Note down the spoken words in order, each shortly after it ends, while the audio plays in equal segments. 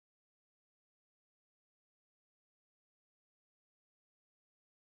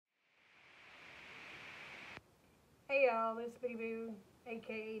Hey y'all, this is Bitty Boo,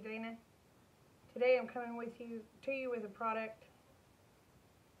 aka Dana. Today I'm coming to you with a product.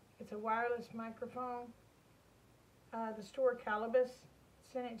 It's a wireless microphone. The store Caballus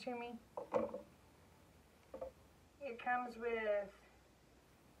sent it to me. It comes with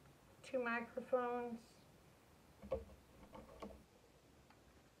 2 microphones,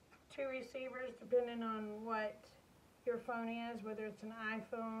 2 receivers depending on what your phone is, whether it's an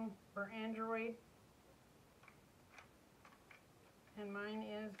iPhone or Android. And mine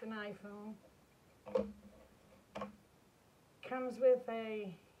is an iPhone. Comes with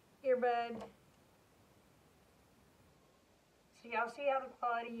a earbud. So y'all see how the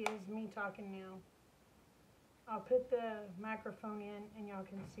quality is me talking now. I'll put the microphone in and y'all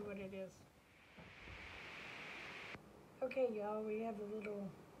can see what it is. Okay y'all, we have the little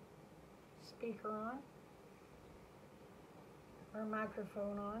speaker on, or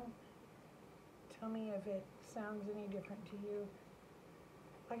microphone on. Tell me if it sounds any different to you.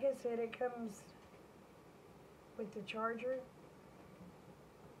 Like I said, it comes with the charger,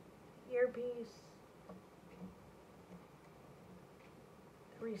 earpiece,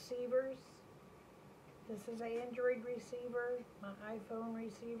 the receivers. This is an Android receiver. My iPhone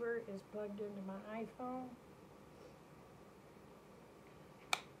receiver is plugged into my iPhone.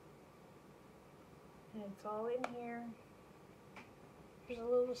 And it's all in here. There's a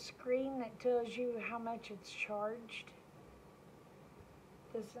little screen that tells you how much it's charged.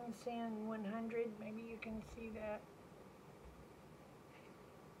 This one's saying 100, maybe you can see that.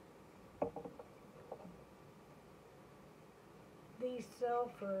 These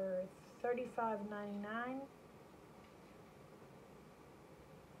sell for $35.99.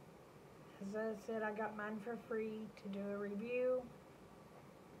 As I said, I got mine for free to do a review.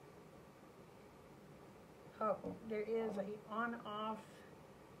 Oh, there is a on-off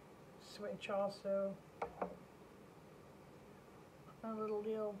switch also. A little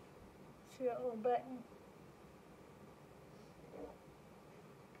deal. See that little button?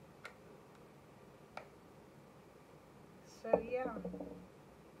 So yeah,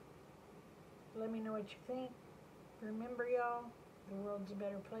 let me know what you think. Remember y'all, the world's a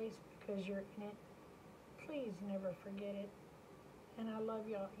better place because you're in it. Please never forget it. And I love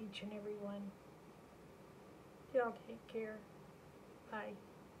y'all, each and every one. Y'all take care. Bye.